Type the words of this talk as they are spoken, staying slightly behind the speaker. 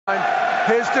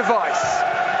Here's Device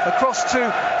across to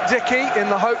Dickie in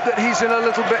the hope that he's in a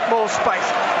little bit more space.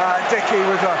 Dickie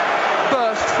with a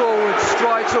burst forward,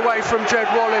 strides away from Jed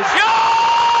Wallace.